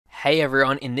Hey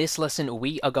everyone, in this lesson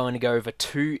we are going to go over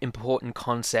two important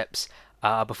concepts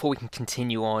before we can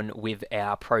continue on with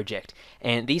our project.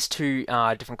 And these two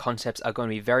different concepts are going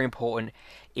to be very important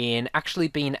in actually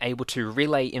being able to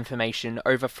relay information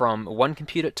over from one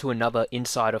computer to another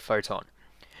inside of Photon.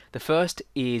 The first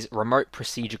is remote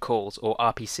procedure calls, or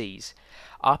RPCs.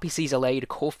 RPCs allow you to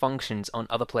call functions on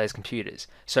other players' computers.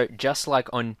 So just like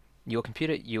on your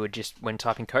computer, you would just, when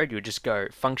typing code, you would just go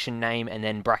function name and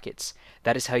then brackets.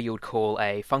 That is how you would call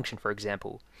a function, for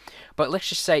example. But let's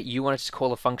just say you wanted to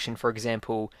call a function, for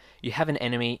example, you have an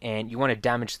enemy and you want to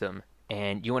damage them,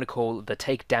 and you want to call the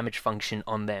take damage function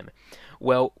on them.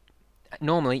 Well,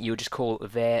 normally you would just call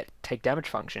their take damage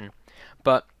function,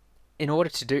 but in order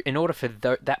for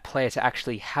that player to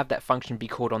actually have that function be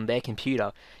called on their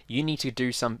computer, you need to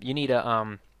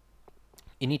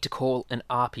call an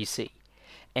RPC.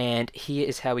 And here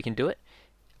is how we can do it.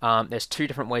 There's two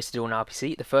different ways to do an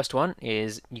RPC. The first one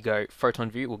is you go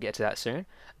PhotonView, we'll get to that soon,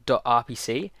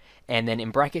 .rpc, and then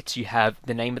in brackets you have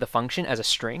the name of the function as a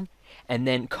string, and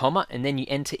then comma, and then you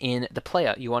enter in the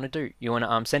player you want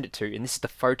to send it to, and this is the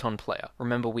Photon Player.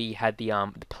 Remember we had the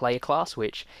player class,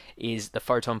 which is the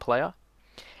Photon Player,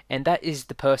 and that is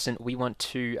the person we want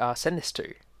to send this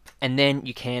to. And then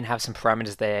you can have some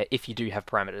parameters there if you do have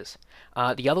parameters.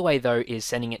 The other way though is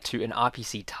sending it to an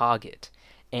RPC target.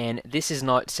 And this is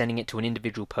not sending it to an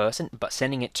individual person, but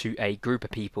sending it to a group of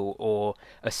people or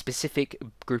a specific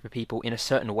group of people in a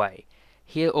certain way.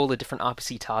 Here are all the different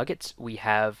RPC targets. We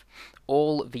have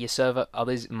all via server,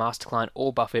 others master client,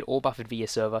 all buffered via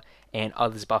server, and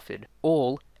others buffered.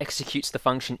 All executes the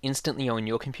function instantly on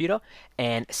your computer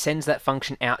and sends that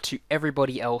function out to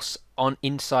everybody else on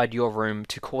inside your room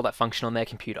to call that function on their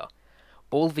computer.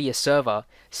 All via server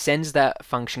sends that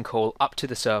function call up to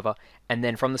the server, and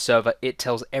then from the server it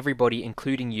tells everybody,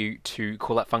 including you, to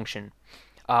call that function.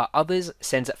 Others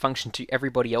sends that function to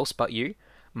everybody else but you.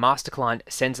 Master client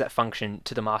sends that function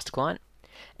to the master client.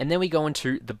 And then we go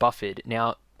into the buffered.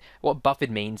 Now, what buffered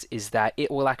means is that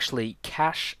it will actually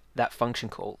cache that function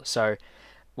call. So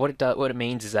what it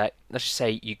means is that, let's just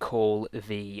say you call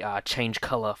the change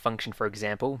color function, for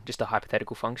example, just a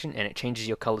hypothetical function, and it changes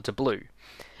your color to blue.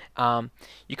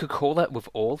 You could call that with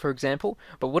all, for example,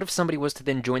 but what if somebody was to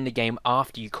then join the game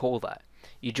after you call that?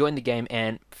 You join the game,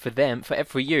 and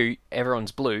for you,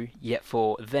 everyone's blue, yet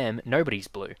for them, nobody's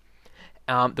blue.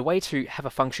 The way to have a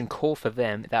function call for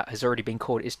them that has already been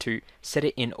called is to set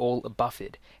it in all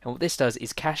buffered. And what this does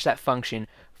is cache that function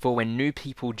for when new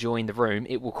people join the room,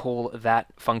 it will call that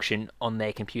function on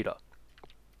their computer.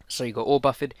 So you got all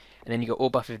buffered, and then you got all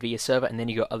buffered via server, and then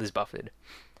you got others buffered.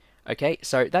 Okay,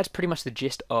 so that's pretty much the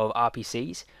gist of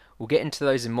RPCs. We'll get into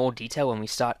those in more detail when we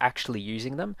start actually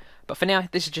using them, but for now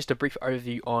this is just a brief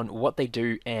overview on what they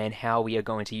do and how we are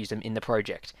going to use them in the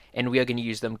project. And we are going to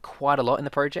use them quite a lot in the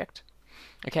project.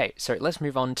 Okay, so let's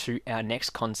move on to our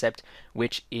next concept,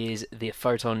 which is the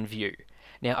Photon View.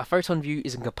 Now, a Photon View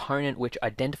is a component which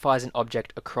identifies an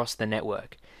object across the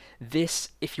network. This,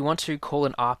 if you want to call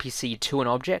an RPC to an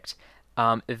object,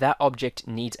 that object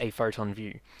needs a Photon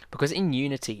View. Because in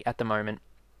Unity at the moment,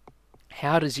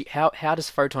 how does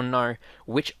Photon know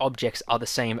which objects are the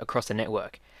same across the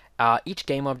network? Each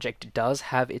game object does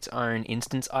have its own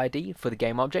instance ID for the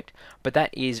game object, but that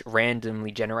is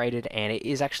randomly generated, and it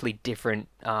is actually different.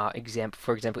 For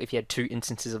example, if you had two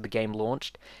instances of the game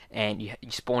launched and you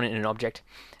spawn in an object,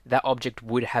 that object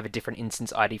would have a different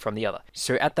instance ID from the other.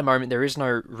 So at the moment, there is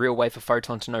no real way for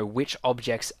Photon to know which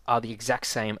objects are the exact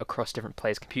same across different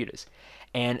players' computers.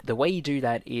 And the way you do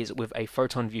that is with a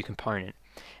Photon View component,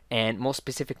 and more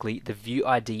specifically the view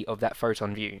ID of that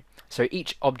Photon View. So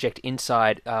each object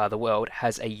inside the world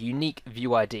has a unique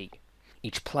view ID.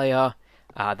 Each player,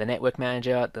 the network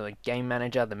manager, the game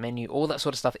manager, the menu, all that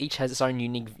sort of stuff, each has its own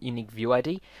unique view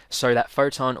ID, so that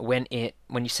Photon, when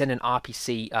you send an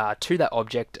RPC to that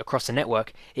object across the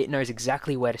network, it knows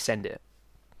exactly where to send it.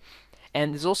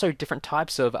 And there's also different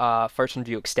types of Photon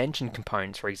View extension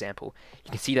components, for example.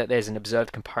 You can see that there's an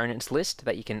observed components list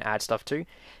that you can add stuff to.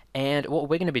 And what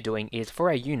we're going to be doing is, for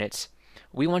our units,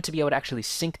 we want to be able to actually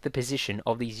sync the position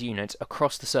of these units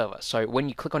across the server. So when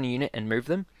you click on a unit and move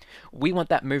them, we want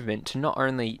that movement to not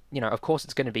only, of course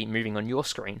it's going to be moving on your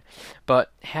screen,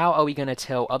 but how are we going to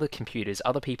tell other computers,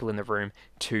 other people in the room,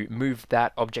 to move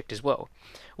that object as well?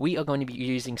 We are going to be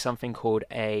using something called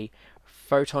a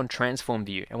Photon transform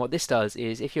view. And what this does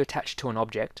is, if you attach it to an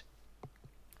object,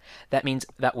 that means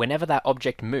that whenever that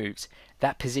object moves,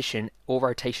 that position or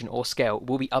rotation or scale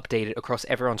will be updated across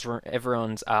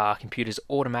everyone's computers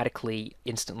automatically,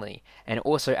 instantly. And it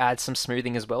also adds some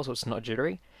smoothing as well, so it's not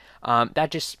jittery.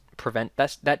 That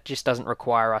just doesn't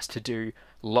require us to do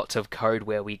lots of code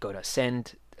where we got to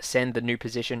send the new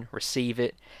position, receive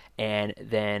it, and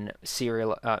then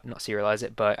not serialize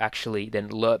it, but actually then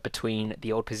alert between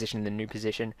the old position and the new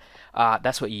position.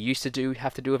 That's what you used to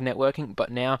have to do with networking,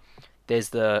 but now there's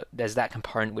that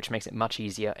component which makes it much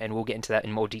easier, and we'll get into that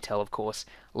in more detail, of course,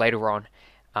 later on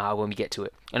when we get to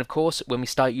it. And of course, when we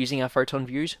start using our photon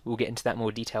views, we'll get into that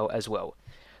more detail as well.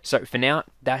 So for now,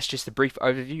 that's just a brief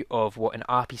overview of what an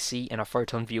RPC and a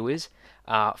photon view is.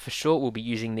 For sure, we'll be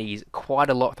using these quite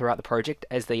a lot throughout the project,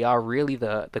 as they are really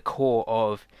the core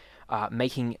of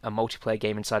making a multiplayer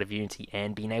game inside of Unity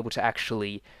and being able to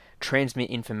actually transmit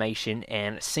information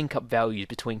and sync up values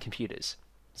between computers.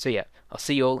 So yeah, I'll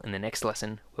see you all in the next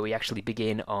lesson where we actually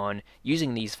begin on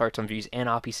using these photon views and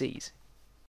RPCs.